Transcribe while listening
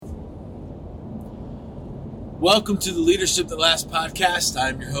Welcome to the Leadership That Lasts podcast.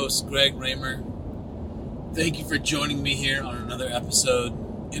 I'm your host, Greg Raymer. Thank you for joining me here on another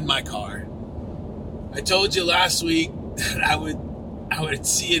episode in my car. I told you last week that I would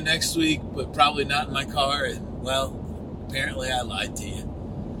see you next week, but probably not in my car. And, well, apparently I lied to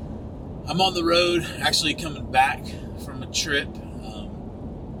you. I'm on the road, actually coming back from a trip.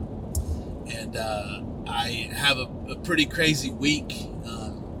 I have a pretty crazy week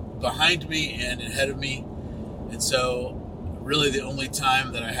behind me and ahead of me. And so really the only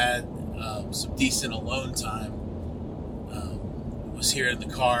time that I had some decent alone time was here in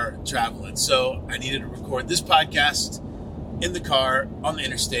the car traveling. So I needed to record this podcast in the car on the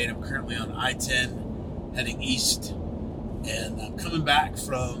interstate. I'm currently on I-10 heading east. And I'm coming back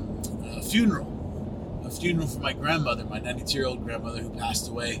from a funeral for my grandmother, my 92-year-old grandmother who passed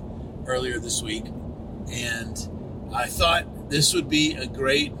away earlier this week. And I thought this would be a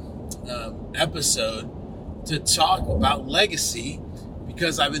great episode to talk about legacy,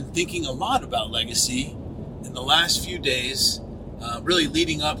 because I've been thinking a lot about legacy in the last few days, really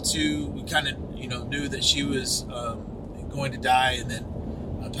leading up to, we kind of, knew that she was going to die and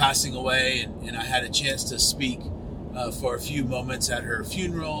then passing away. And I had a chance to speak for a few moments at her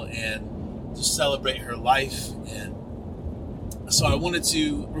funeral and to celebrate her life. And so I wanted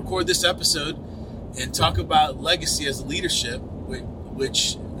to record this episode and talk about legacy as a leadership,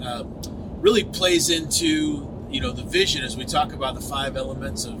 which really plays into, the vision as we talk about the 5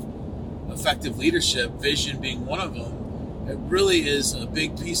 elements of effective leadership, vision being one of them. It really is a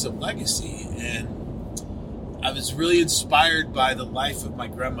big piece of legacy. And I was really inspired by the life of my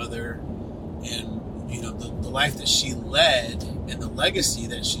grandmother and, the life that she led and the legacy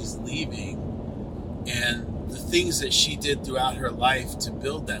that she's leaving and the things that she did throughout her life to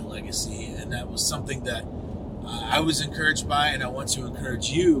build that legacy. And that was something that I was encouraged by, and I want to encourage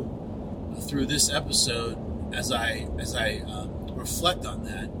you through this episode as I reflect on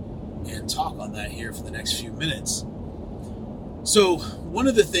that and talk on that here for the next few minutes. So one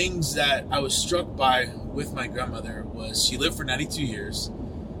of the things that I was struck by with my grandmother was she lived for 92 years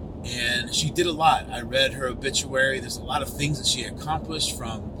and she did a lot. I read her obituary. There's a lot of things that she accomplished.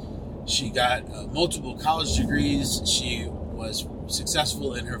 She got multiple college degrees. She was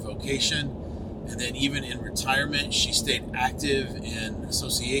successful in her vocation. And then even in retirement, she stayed active in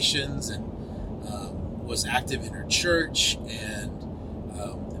associations and was active in her church and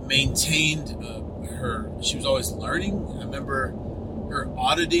maintained she was always learning. I remember her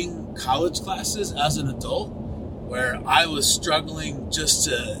auditing college classes as an adult, where I was struggling just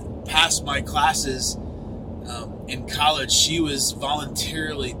to pass my classes in college. She was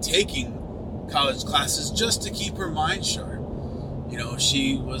voluntarily taking college classes just to keep her mind sharp.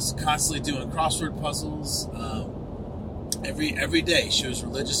 She was constantly doing crossword puzzles. Every day she was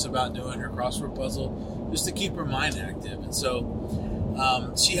religious about doing her crossword puzzle just to keep her mind active. And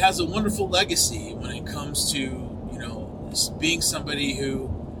so she has a wonderful legacy when it comes to, being somebody who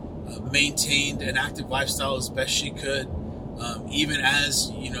maintained an active lifestyle as best she could. Even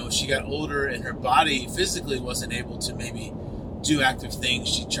as, she got older and her body physically wasn't able to maybe do active things,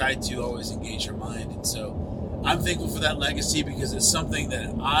 she tried to always engage her mind. And so I'm thankful for that legacy, because it's something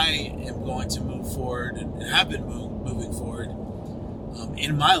that I am going to move forward and have been moving forward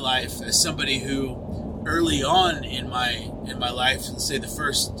in my life as somebody who early on in my life, let's say the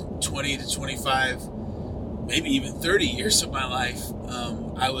first 20 to 25, maybe even 30 years of my life,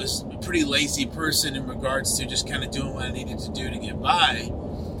 I was a pretty lazy person in regards to just kind of doing what I needed to do to get by.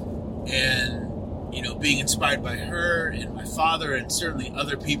 And, being inspired by her and my father and certainly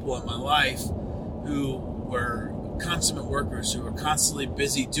other people in my life who were consummate workers, who were constantly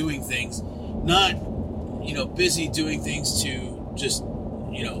busy doing things, not, busy doing things to just,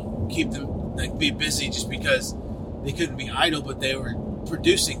 keep them, be busy just because they couldn't be idle, but they were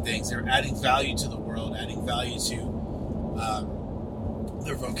producing things. They were adding value to the world, adding value to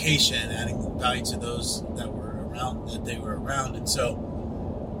their vocation, adding value to those that they were around. And so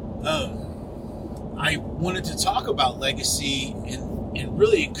I wanted to talk about legacy and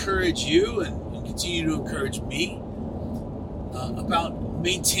really encourage you and continue to encourage me about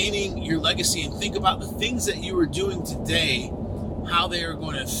maintaining your legacy, and think about the things that you are doing today, how they are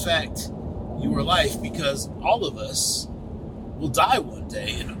going to affect your life, because all of us will die one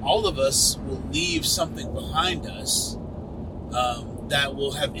day and all of us will leave something behind us that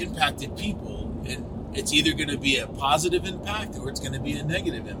will have impacted people, and it's either going to be a positive impact or it's going to be a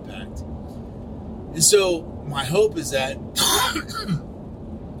negative impact. And so my hope is that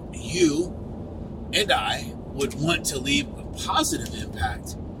you and I would want to leave a positive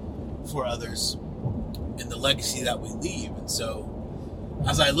impact for others in the legacy that we leave. And so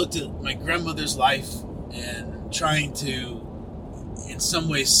as I looked at my grandmother's life, and trying to, in some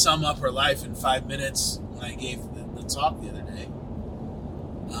ways, sum up her life in 5 minutes when I gave the talk the other day.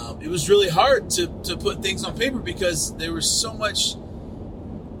 It was really hard to put things on paper because there was so much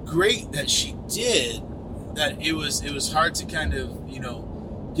great that she did that it was hard to kind of,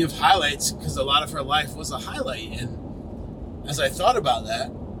 give highlights, because a lot of her life was a highlight. And as I thought about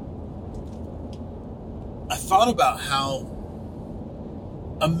that, I thought about how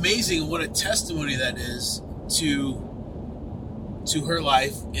amazing, what a testimony that is to her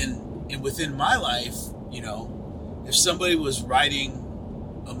life and within my life. If somebody was writing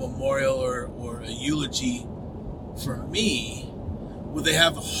a memorial or a eulogy for me, would they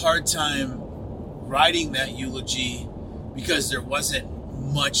have a hard time writing that eulogy because there wasn't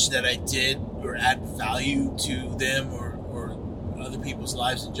much that I did or add value to them or other people's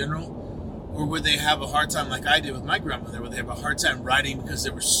lives in general? Or would they have a hard time like I did with my grandmother? Would they have a hard time writing because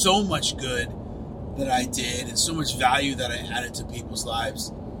there was so much good that I did and so much value that I added to people's lives?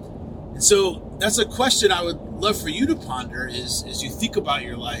 And so that's a question I would love for you to ponder is, as you think about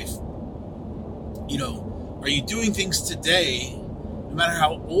your life, are you doing things today, no matter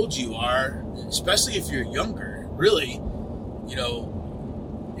how old you are, especially if you're younger, really,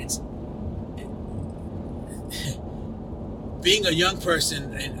 it's being a young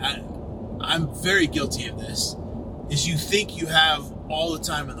person, and I'm very guilty of this, is you think you have all the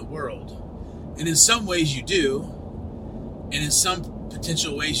time in the world. And in some ways you do, and in some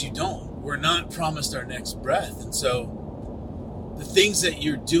potential ways you don't. We're not promised our next breath. And so the things that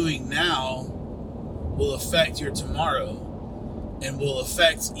you're doing now will affect your tomorrow and will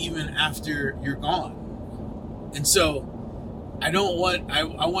affect even after you're gone. And so I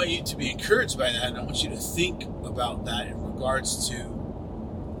want you to be encouraged by that, and I want you to think about that in regards to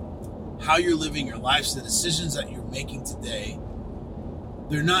how you're living your life. So the decisions that you're making today,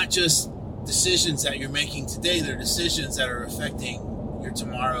 they're not just decisions that you're making today, they're decisions that are affecting your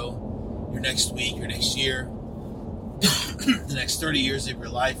tomorrow, your next week, your next year, the next 30 years of your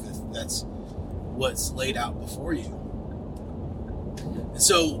life, if that's what's laid out before you. And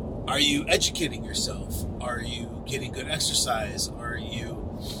so, are you educating yourself? Are you getting good exercise? Are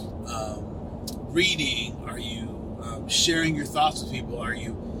you reading? Are you sharing your thoughts with people? Are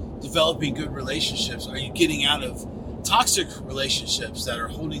you developing good relationships? Are you getting out of toxic relationships that are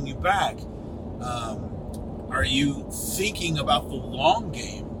holding you back? Are you thinking about the long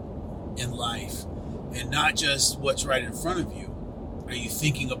game in life and not just what's right in front of you? Are you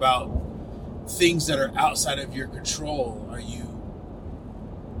thinking about things that are outside of your control? Are you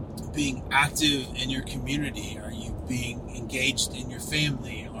being active in your community? Are you being engaged in your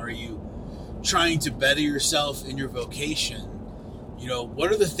family? Are you trying to better yourself in your vocation?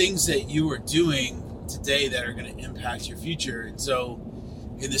 What are the things that you are doing today that are going to impact your future? And so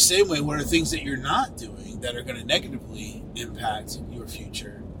in the same way, what are things that you're not doing that are going to negatively impact your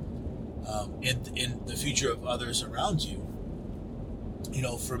future, in the future of others around you?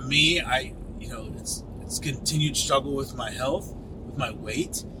 For me, it's continued struggle with my health, with my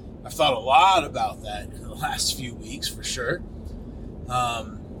weight. I've thought a lot about that in the last few weeks, for sure.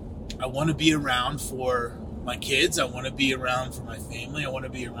 I want to be around for my kids. I want to be around for my family. I want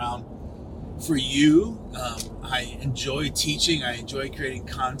to be around for you. I enjoy teaching. I enjoy creating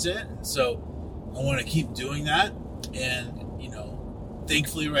content. And so I want to keep doing that. And,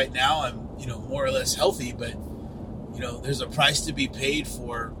 thankfully right now I'm, more or less healthy, but, there's a price to be paid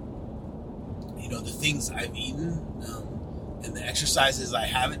for, the things I've eaten, and the exercises I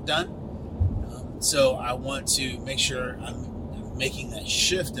haven't done. So I want to make sure I'm making that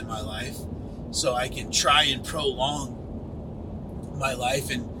shift in my life so I can try and prolong my life.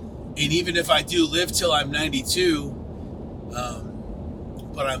 And even if I do live till I'm 92,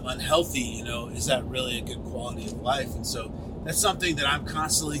 but I'm unhealthy, is that really a good quality of life? And so that's something that I'm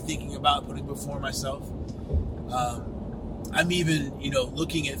constantly thinking about, putting before myself. I'm even,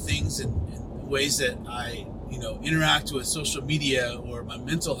 looking at things in ways that I, interact with social media or my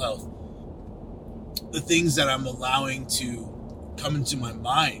mental health, the things that I'm allowing to come into my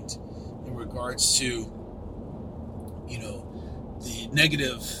mind in regards to, the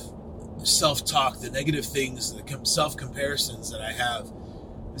negative self-talk, the negative things, the self-comparisons that I have.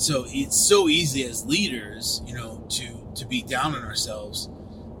 And so it's so easy as leaders, to be down on ourselves,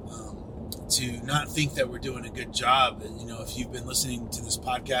 to not think that we're doing a good job. If you've been listening to this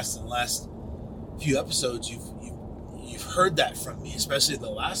podcast in the last few episodes, you've heard that from me, especially the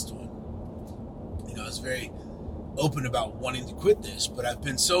last one. I was very open about wanting to quit this, but I've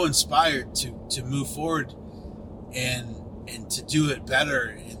been so inspired to move forward and to do it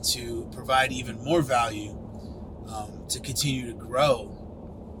better and to provide even more value, to continue to grow.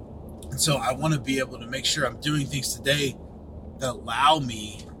 And So I want to be able to make sure I'm doing things today that allow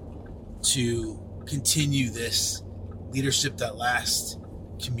me to continue this leadership that lasts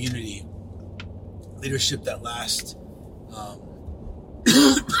community, leadership that lasts,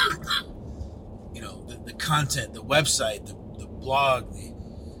 the content, the website, the blog,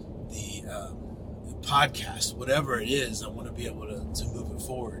 the podcast, whatever it is. I want to be able to move it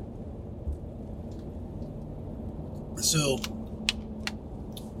forward. So,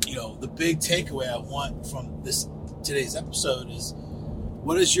 the big takeaway I want from today's episode is,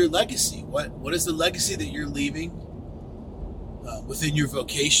 what is your legacy? What is the legacy that you're leaving within your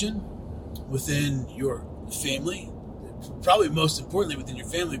vocation, within your family? Probably most importantly within your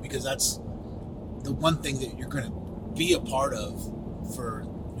family, because that's the one thing that you're going to be a part of for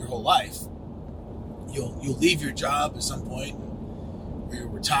your whole life. You'll leave your job at some point, or you'll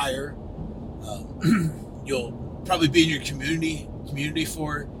retire. You'll probably be in your community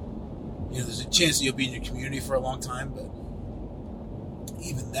for, there's a chance that you'll be in your community for a long time, but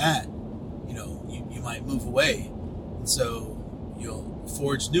even that, you might move away. And so you'll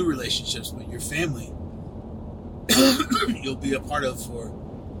forge new relationships, but your family, you'll be a part of for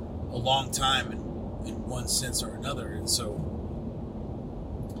a long time in one sense or another. And so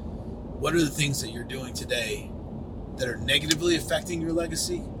what are the things that you're doing today that are negatively affecting your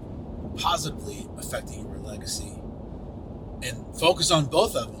legacy, positively affecting your legacy? And focus on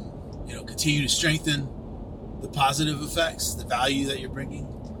both of them. Continue to strengthen the positive effects, the value that you're bringing,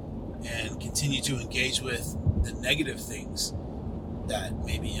 and continue to engage with the negative things that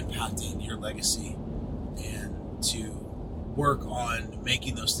may be impacting your legacy, and to work on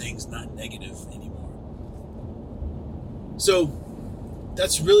making those things not negative anymore. So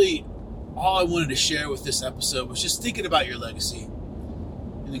that's really all I wanted to share with this episode, was just thinking about your legacy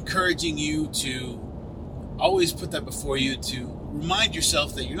and encouraging you to always put that before you, to remind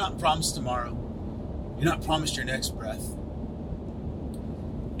yourself that you're not promised tomorrow. You're not promised your next breath.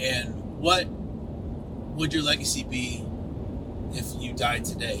 And what would your legacy be if you died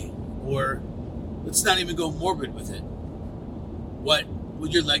today? Or let's not even go morbid with it. What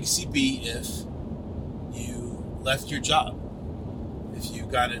would your legacy be if you left your job? If you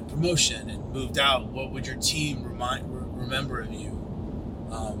got a promotion and moved out, what would your team remember of you?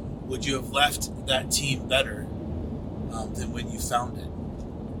 Would you have left that team better than when you found it,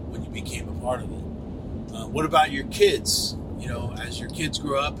 when you became a part of it? What about your kids? As your kids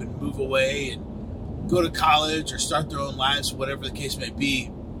grow up and move away and go to college or start their own lives, whatever the case may be,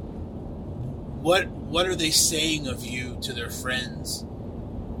 what are they saying of you to their friends?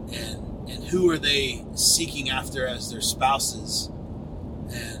 And who are they seeking after as their spouses?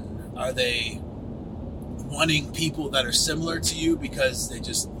 And are they wanting people that are similar to you because they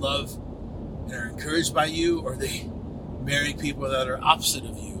just love and are encouraged by you? Or are they marrying people that are opposite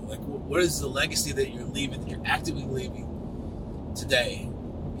of you? Like, what is the legacy that you're leaving, that you're actively leaving today?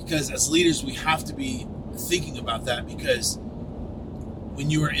 Because as leaders, we have to be thinking about that, because when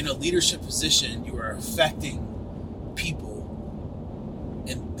you are in a leadership position, you are affecting people.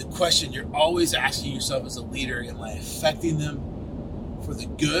 And the question you're always asking yourself as a leader, am I affecting them for the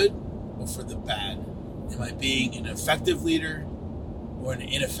good or for the bad? Am I being an effective leader or an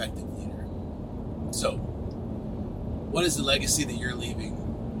ineffective leader? So, what is the legacy that you're leaving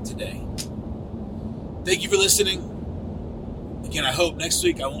today? Thank you for listening. Again, I hope next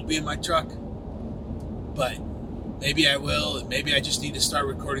week I won't be in my truck, but maybe I will, and maybe I just need to start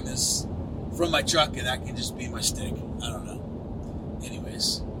recording this from my truck, and that can just be my stick. I don't know.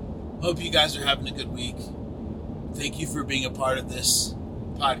 Anyways, hope you guys are having a good week. Thank you for being a part of this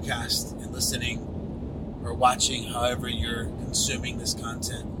podcast and listening or watching, however you're consuming this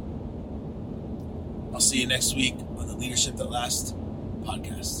content. I'll see you next week on the Leadership That Lasts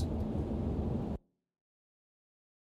podcast.